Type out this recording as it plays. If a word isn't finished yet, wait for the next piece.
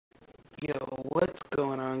What's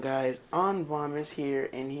going on, guys? AUNBOMB is here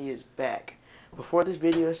and he is back. Before this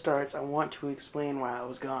video starts, I want to explain why I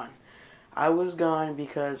was gone. I was gone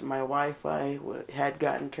because my Wi-Fi had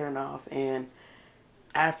gotten turned off, and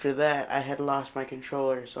after that I had lost my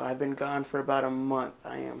controller, so I've been gone for about a month.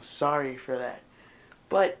 I am sorry for that.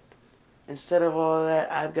 But instead of all that,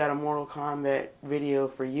 I've got a Mortal Kombat video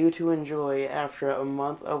for you to enjoy after a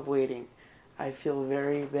month of waiting. I feel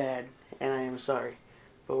very bad and I am sorry.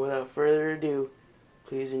 But without further ado,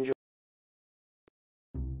 please enjoy.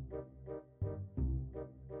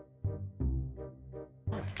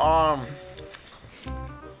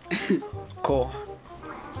 Cool.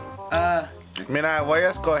 Mira, voy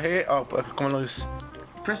a escoger. Oh, pues, ¿cómo lo dices?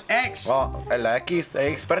 Press X. Oh, el X.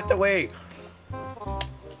 Espérate, güey.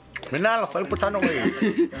 Mira, lo estoy putando,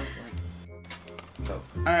 güey.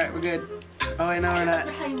 Alright, we're good. Oh, wait, no, we're not.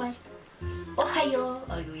 Ohio.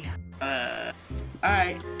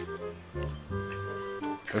 Alright.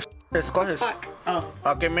 Escoges. Fuck. Oh.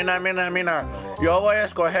 Ok, mira. Yo voy a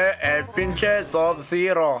escoger el pinche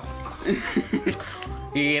Sub-Zero.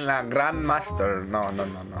 Y la Grandmaster. No.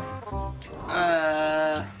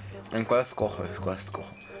 ¿En cuál escojo?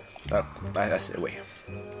 Ese, güey.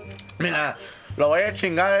 Mira, lo voy a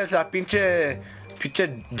chingar esa pinche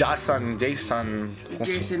Jason. Jason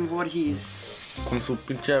Voorhees. Con su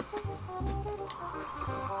pinche...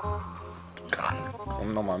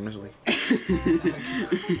 No mames, güey.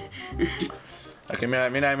 Aquí,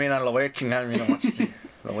 mira, lo voy a chingar, mira,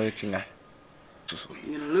 lo voy a chingar.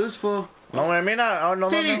 You're gonna lose, fool. No, güey, mira, no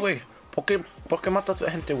mames, güey. ¿Por qué matas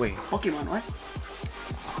a gente, güey? Pokemon, what?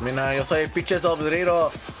 Mira, yo soy pinche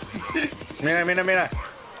Sub-Zero. Mira.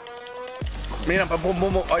 Mira,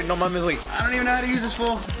 boom. Ay, no mames, güey. I don't even know how to use this,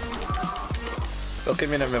 fool. Ok,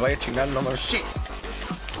 mira, me vaya a chingar, no mames. Shit.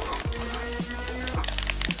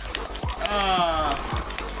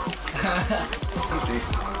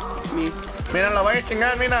 Me. Mira, la voy a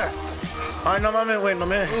chingar, mira. Ay, no mames, güey, no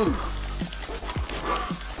me...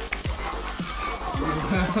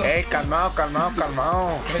 Ey, calmado. Isn't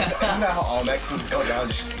that how all Mexicans go down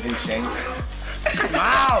in shanks?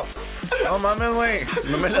 ¡Calmado! No mames, güey.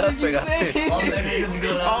 No me la pegaste.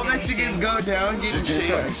 All Mexicans go down getting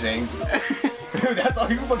Just shanked. Dude, that's all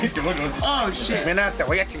you fucking doing. Oh shit. Mira, te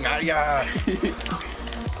voy a chingar ya.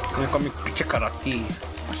 Con mi pinche karate.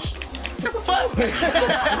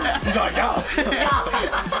 No, ya.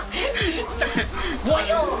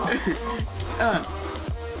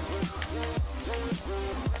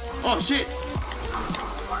 Oh shit.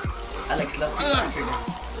 Alex loves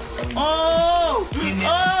Oh!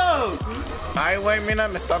 Ay, güey, mira,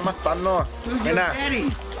 me está matando. Who's your Mira.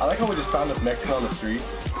 daddy? I like how we just found this Mexican on the street.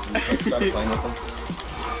 We just started playing with him.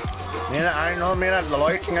 Mira, ay, no, mira, lo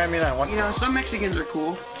voy a chingar, mira. You know, some Mexicans are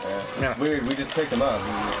cool. Yeah, it's weird. We just picked him up.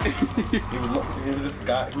 He was this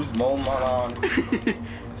guy. He was mowing on the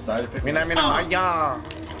side of it. Mira, ay, ya.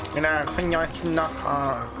 Mira, coño,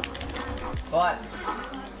 What?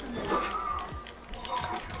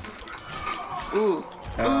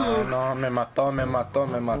 No, me mató.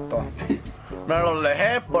 Me lo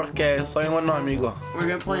dejé porque soy un amigo. We're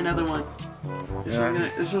gonna play another one. This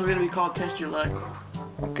one's gonna be called Test Your Luck.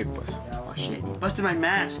 Ok, pues. Oh shit, you busted my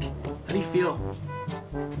mask. How do you feel?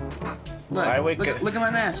 Look, Ay, güey, look at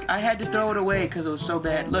my mask. I had to throw it away because it was so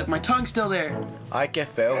bad. Look, my tongue's still there. Ay, qué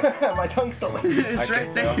feo. My tongue's still like It's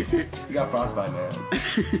right there. You got frostbite, man.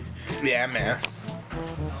 Yeah, man.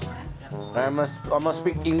 I'm gonna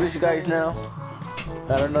speak English, guys, now.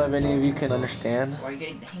 I don't know if any of you can understand. So are you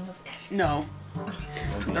getting the hang of that? No.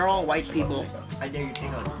 They're all white people. I dare you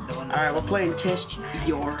take out the one. Alright, we're playing Test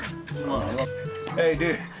Your Luck. Hey,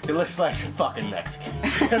 dude, it looks like a fucking Mexican.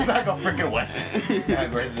 It's like a freaking Western.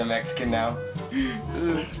 Where's the Mexican now?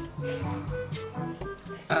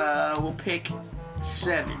 We'll pick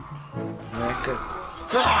 7.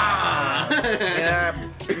 Mira,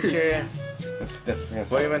 pinche.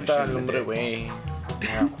 Voy a inventar el nombre, güey.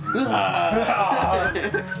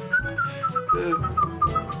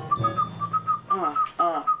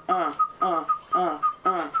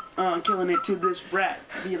 Killing it to this rap.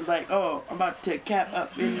 Be like, oh, I'm about to cap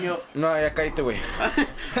up in your... No, ya cállate, güey.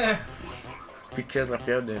 Pinche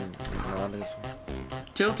rapeo de...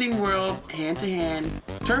 Tilting World, hand to hand.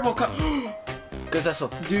 Turbo Cup. ¿Qué es eso?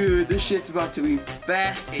 Dude, this shit's about to be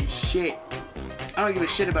fast as shit. I don't give a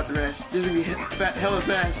shit about the rest. This is gonna be hella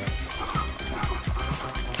fast.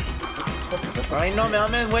 Ay, no me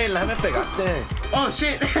ames, güey, la me pegaste. Oh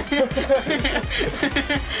shit!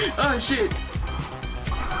 Oh shit!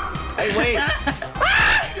 Ay, güey.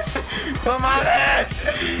 ¡No mames!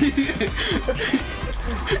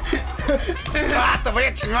 ¡Ah, te voy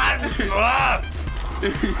a chingar! ¡Ah!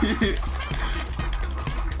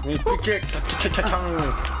 Mi pinche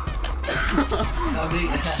chachachang.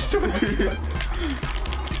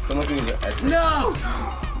 Someone can use an X. No!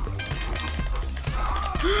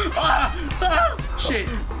 Shit.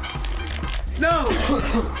 No!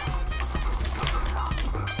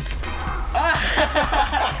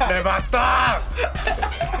 ¡Me mató!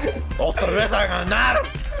 ¡Otra vez a ganar!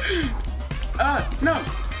 No!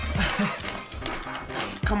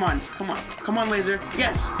 Come on, come on. Come on, laser.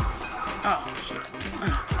 Yes! Oh, shit.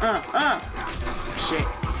 Shit.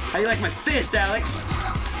 How you like my fist, Alex?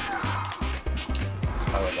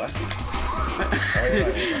 What?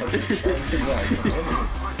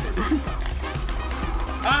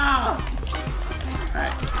 Ah!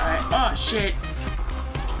 Alright, alright. Oh, shit.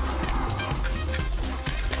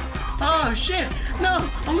 Oh, shit. No,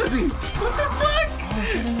 I'm losing. What the fuck?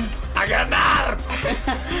 ¡A ganar!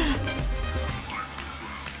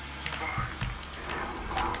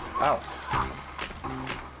 Au.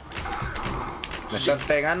 Me están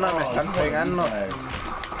pegando, me están pegando.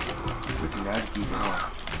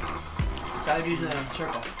 Gotta use it in a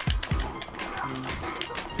circle.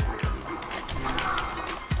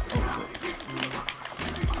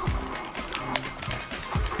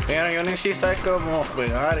 Mira, yo ni si sé cómo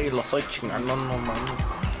jugar y lo estoy chingando, no mames.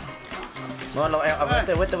 No,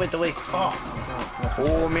 vete.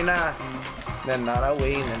 Mira. De nada,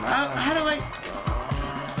 güey, de nada. How do I...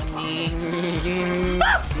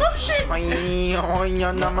 Oh, shit! Ay,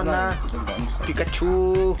 ya naman na.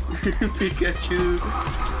 Pikachu. Pikachu.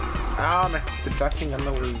 Ah, me está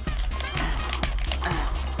chingando, güey.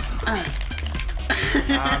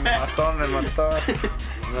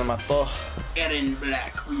 Me mató. Aaron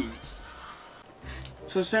Black wins.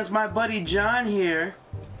 So since my buddy John here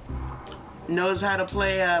knows how to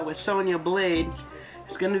play with Sonya Blade,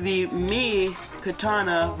 it's gonna be me,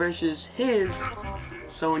 Katana, versus his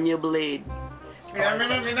Sonya Blade.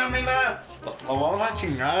 Mira. Lo vamos a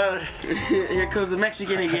chingar. Here comes the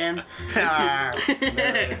Mexican again.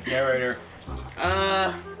 Narrator.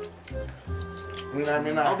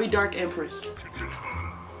 Mira. I'll be Dark Empress.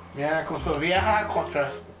 Mira, con su vieja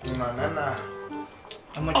contra una nena.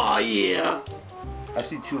 Oh yeah! I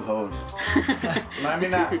see two hoes.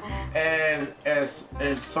 Mira,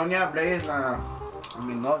 el Sonya Blade es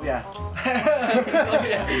mi novia.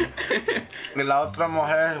 Y la otra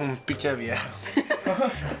mujer es un pinche vieja.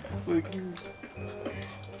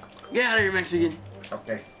 Get out of here, Mexican.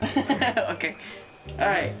 Okay. Okay.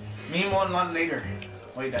 Alright. Me more not later.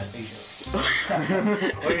 Wait, that's Asia.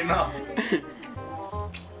 Wait, no.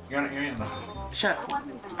 You're in the... Shut up.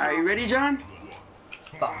 Are you ready, John?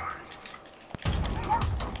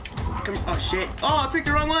 Come, oh shit. Oh, I picked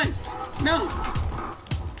the wrong one. No.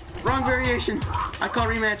 Wrong variation. I call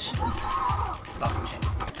rematch.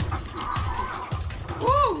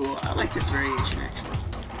 Ooh, I like this variation actually.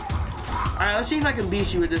 Alright, let's see if I can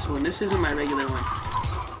beat you with this one. This isn't my regular one.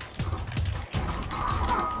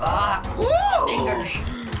 Woo! Fingers.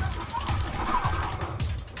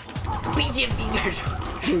 Beat your fingers.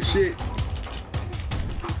 Oh shit.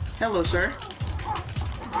 Hello, sir.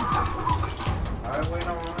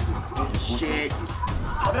 Shit.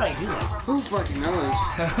 How did I do that? Who fucking knows?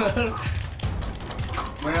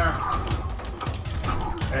 Mira.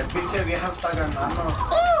 El pinche vieja está ganando.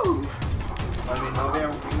 Ooh! A mi novia,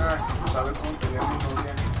 mira, ¿sabe cómo te ve mi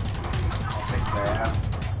novia? No te creas.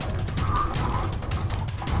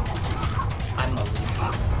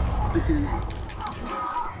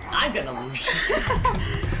 I'm gonna lose.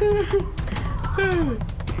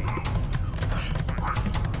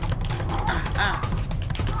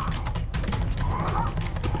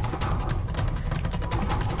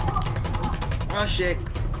 Oh shit.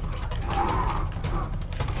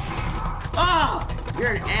 Oh!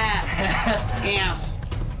 You're an ass.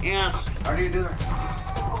 Ass. How do you do that?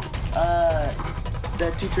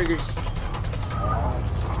 The two triggers.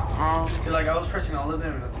 Oh. Like I was pressing all of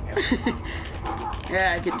them and nothing happened.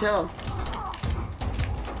 Yeah, I could tell.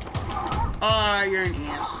 Oh, you're an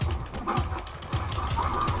ass.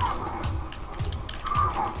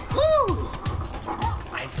 Woo!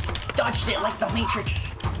 I dodged it like the Matrix.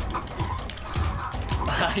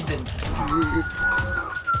 I didn't.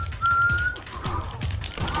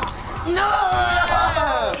 No!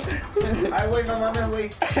 Ay, güey, no mames, güey.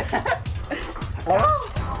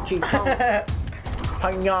 Chingón.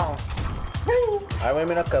 Pañón. Ay, güey,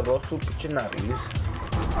 mira, quebró su pinche nariz.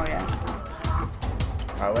 Oh, yeah.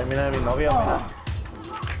 Ay, güey, mira mi novia, mira.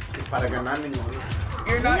 Para ganar mi novia.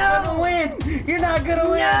 You're not gonna win! You're not gonna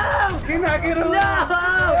win! No! You're not gonna win! No!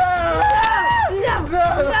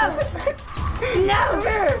 No! Come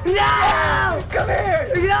here! No! Come here!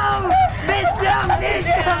 No! Bitch, no! Bitch,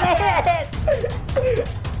 come here!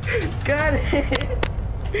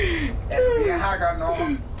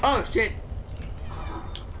 Oh shit.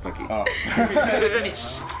 Fuck you. Oh.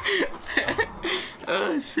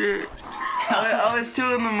 Oh shit. I was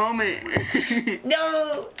too in the moment.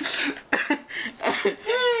 No!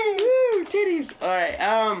 Woo, titties. Alright,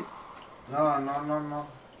 No. I'm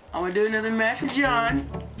gonna do another match with John.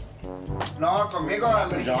 No, conmigo.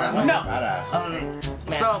 John, No. badass.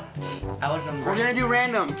 Man, So, I was we're gonna do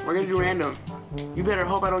random. You better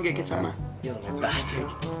hope I don't get katana. You little bastard.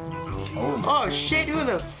 Oh. Oh shit, who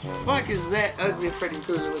the fuck is that ugly Freddy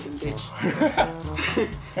Krueger looking bitch?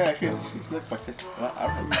 Yeah, I can look like this. Well, I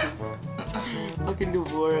don't know. Fucking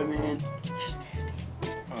Devora, man. She's nasty.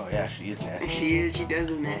 Oh yeah, she is nasty. She does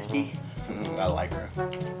is nasty. I like her.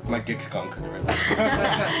 My dick's gone because of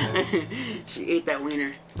her. She ate that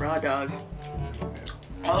wiener. Raw dog.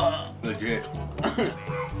 Legit.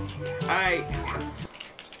 Alright.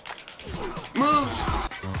 Moves.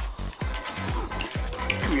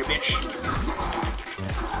 Come here, bitch.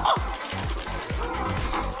 Oh.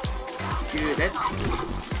 Dude, that's...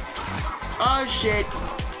 Oh, shit.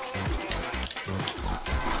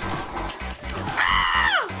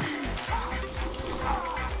 Ah!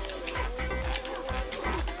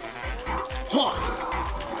 Huh.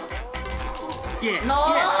 Yeah. No!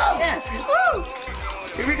 Yeah. Woo!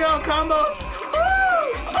 Here we go, combo. Woo!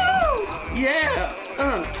 Oh! Yeah.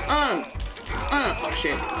 Oh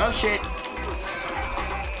shit. Oh shit.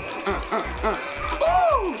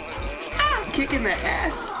 Ooh! Ah! Kicking the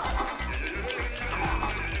ass.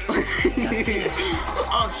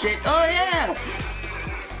 Oh shit. Oh yeah.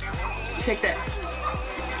 Take that.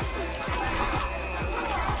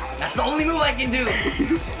 That's the only move I can do.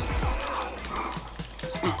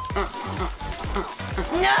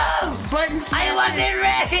 No! Button I wasn't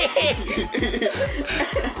ready!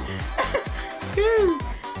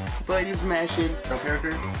 Button smashing. No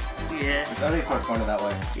character? Yeah. I think it's more fun that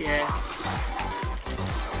way. Yeah.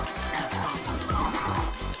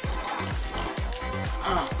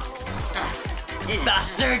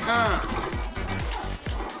 Bastard!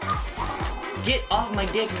 Get off my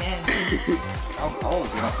dick, man. I won't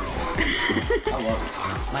get off your dick. I love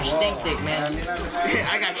it. My stink dick, man.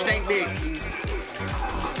 I got stank dick.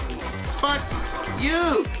 Fuck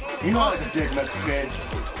you! You know it's a dick, Mexican.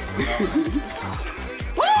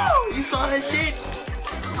 Woo! You saw that shit?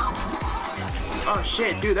 Oh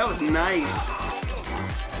shit, dude, that was nice.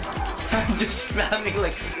 I'm just spamming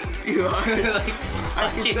like... You are. like I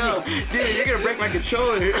can tell. Dude, you're gonna break my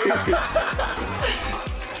controller.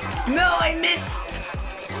 No, I missed!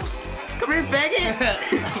 Come here, faggot!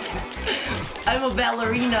 I'm a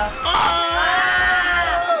ballerina. Oh!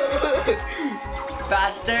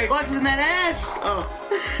 Bastard! What's in that ass? Oh.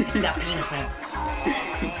 That penis, man.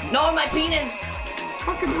 No, my penis!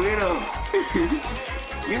 Fucking weirdo.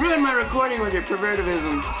 You ruined my recording with your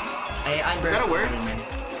pervertivism. I'm Is that a word? man.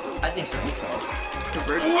 I think so.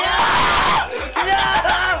 Pervert? No! No!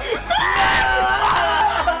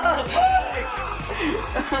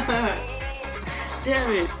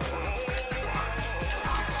 Damn it.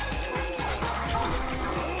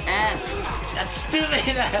 Ass. That's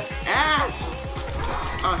stupid! Ass.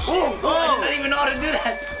 Oh shit. Oh, I don't even know how to do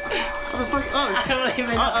that. What the fuck? I Oh. don't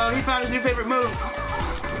even know. Uh-oh, he found his new favorite move.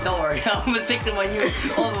 Don't worry, I'm gonna stick to my new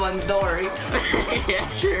old ones, don't worry. Yeah,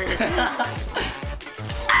 sure.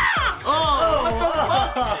 Oh, what the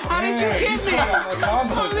fuck? How did you hit me?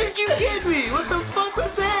 How did you hit me? What the fuck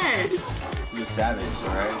was that? You're savage,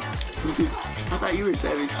 alright? I thought you were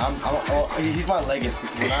savage. He's my legacy.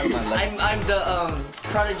 He's not my legacy. I'm the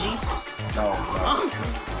prodigy. No.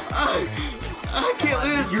 I can't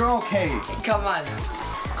lose. You're okay. Come on.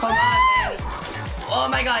 Come on, man. Oh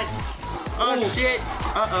my god. Oh shit.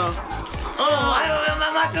 Uh-oh. Oh, I don't know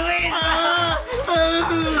about to win.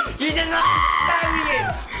 You just not stabbing it.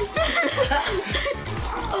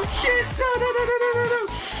 Oh shit.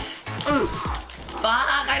 No. Fuck,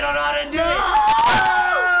 I don't know how to do it.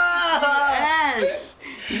 Ass.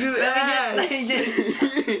 Dude, let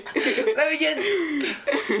me just.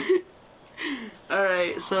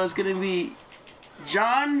 Alright, so it's gonna be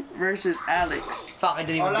John versus Alex. Fuck, I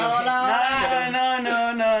didn't even do it.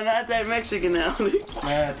 No, not that Mexican Alex.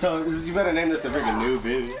 Man, so you better name this a freaking noob,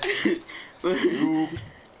 baby. Noob.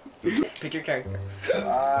 Pick your character.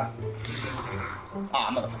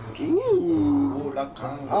 Motherfucker. Ooh.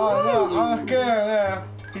 Oh, no, okay, yeah.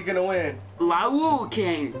 He's gonna win. Lau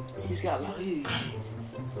King. He's got Lau.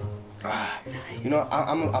 You know,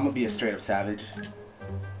 I'm gonna be a straight up savage.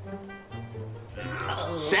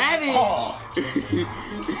 Savage! Oh.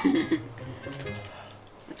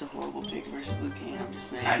 That's a horrible pick versus Luke King, I'm just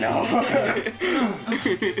saying. I know.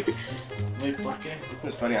 Wait, ¿por qué?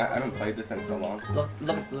 It's funny, I haven't played this in so long. Look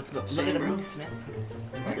at the boobs, man.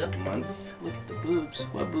 Like Look. months. Look at the boobs.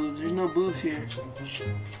 What boobs? There's no boobs here.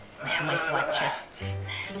 My flat chests.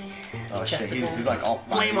 Oh shit, Chesticles. he's like all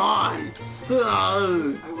Flame on!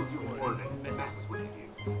 Ugh.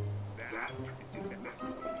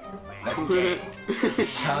 That's gay.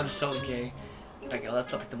 Sounds so gay. Okay,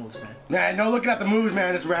 let's look at the moves, man. Nah, no looking at the moves,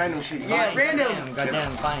 man. It's random shit. Yeah, Fine, random.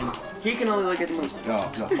 Goddamn, fine. He can only look at the moves. No,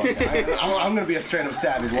 fuck that. I'm gonna be a straight up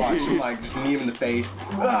savage. Watch him like just knee him in the face.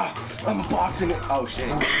 I'm boxing it. Oh shit.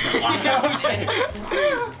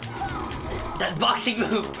 That boxing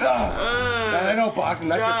move. I know boxing.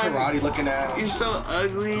 That's John, your karate looking at. You're so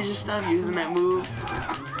ugly. Just stop using that move.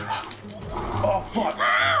 Oh fuck.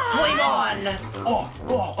 Flame on. Oh.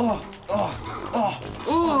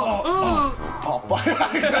 Oh fuck.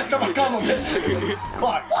 I just messed up my combo, bitch.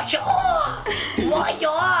 Fuck. Watch your Watch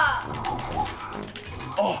your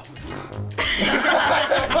Oh.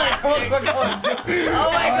 Oh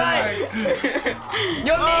my god.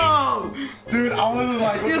 Yo, Dude, I was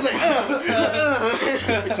like, He was like, I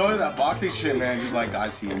told you that boxing shit, man. Just like,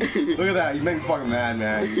 I see him. Look at that. You make me fucking mad,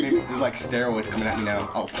 man. You make me, there's like steroids coming at me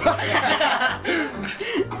now. Oh.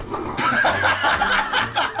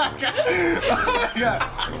 Oh my god.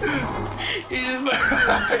 he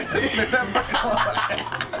just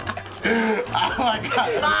Oh my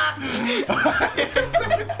god.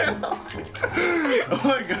 Oh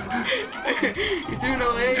my god. You threw no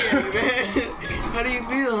egg at me, man. How do you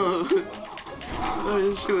feel? Oh,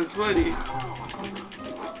 this shit was funny.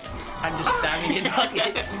 I'm just spamming it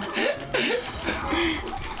bucket.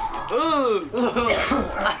 Ooh.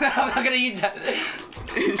 I'm not gonna use that.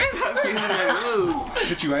 Stop using that move.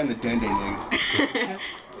 Hit you right in the dende, nigga.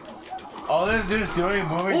 All this dude's doing,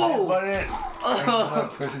 moving his butt in.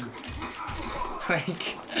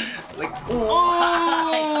 Like,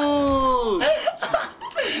 Oh!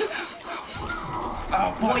 Oh,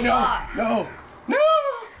 fuck, my no, god. no.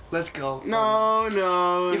 let's go. No.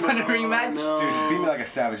 You want a rematch? No. Dude, just beat me like a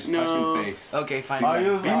savage. Just punch me in the face. Okay, fine. Are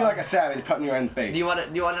you? Beat me like a savage. Punch me right in the face. Do you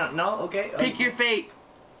wanna no? Okay. Pick your fate.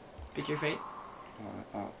 Pick your fate.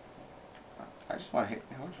 I just want to hit.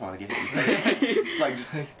 I just want to get hit in the face. Like just.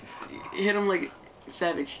 Hit him like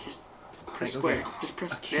savage. Just press Okay. square. Just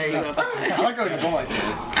press. There you go. I like how he's going like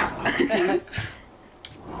this.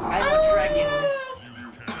 I'm a dragon.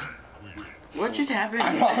 What just happened?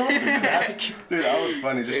 I know. Dude, that was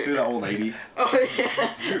funny. Just threw that old lady. Oh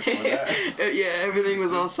yeah. Yeah, everything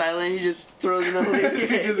was all silent. He just throws another lady.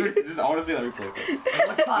 just, I want to see that replay.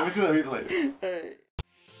 Let me see that replay. Alright.